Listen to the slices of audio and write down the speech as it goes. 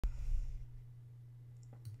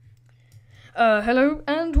Hello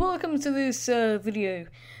and welcome to this video.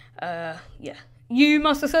 Yeah, you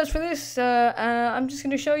must have searched for this. I'm just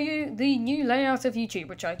going to show you the new layout of YouTube,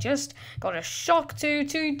 which I just got a shock to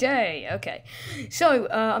today. Okay, so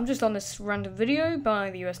I'm just on this random video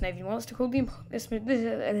by the US Navy Monster called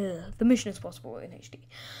The Mission is Possible in HD.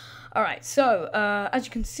 Alright, so as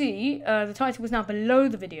you can see, the title is now below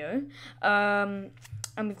the video, and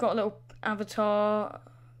we've got a little avatar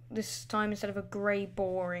this time instead of a grey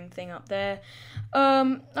boring thing up there.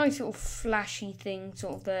 Nice little flashy thing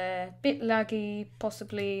sort of there. Bit laggy,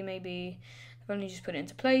 possibly, maybe. I've only just put it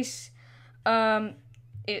into place.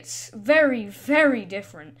 It's very, very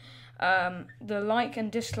different. The like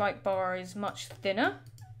and dislike bar is much thinner.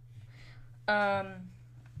 And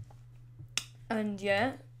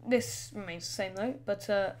yeah, this remains the same though, but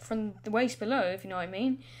from the waist below, if you know what I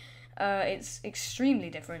mean, it's extremely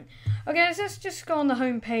different. Okay, so let's just go on the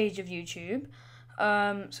home page of YouTube.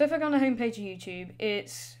 So if I go on the home page of YouTube,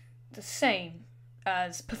 it's the same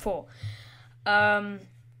as before.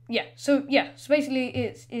 So basically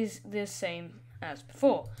it is the same as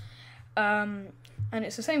before. And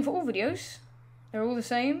it's the same for all videos. They're all the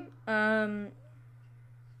same. They're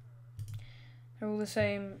all the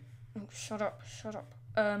same. Oh, shut up.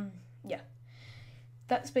 Yeah.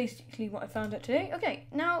 That's basically what I found out today. Okay,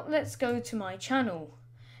 now let's go to my channel.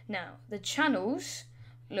 Now, the channels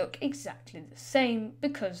look exactly the same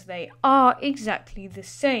because they are exactly the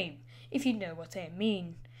same, if you know what I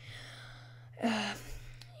mean.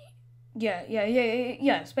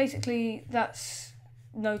 So basically, that's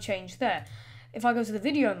no change there. If I go to the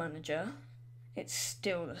video manager, it's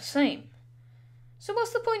still the same. So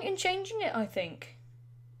what's the point in changing it, I think?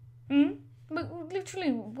 But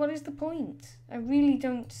literally, what is the point? I really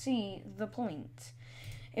don't see the point.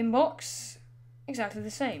 Inbox, exactly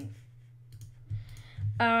the same.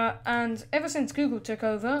 And ever since Google took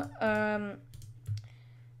over,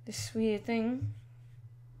 this weird thing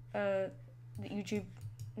that YouTube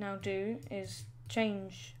now do is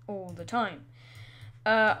change all the time.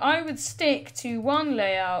 I would stick to one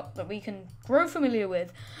layout that we can grow familiar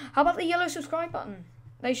with. How about the yellow subscribe button?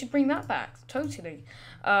 They should bring that back, totally.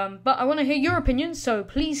 But I want to hear your opinions, so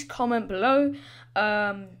please comment below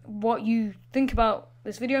what you think about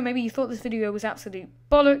this video. Maybe you thought this video was absolute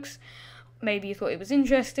bollocks. Maybe you thought it was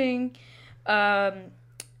interesting. Or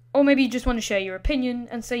maybe you just want to share your opinion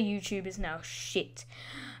and say YouTube is now shit.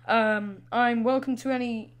 You're welcome to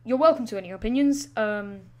any opinions.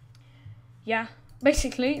 Yeah,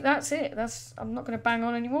 basically, that's it. I'm not going to bang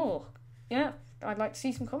on anymore. Yeah, I'd like to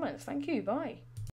see some comments. Thank you, bye.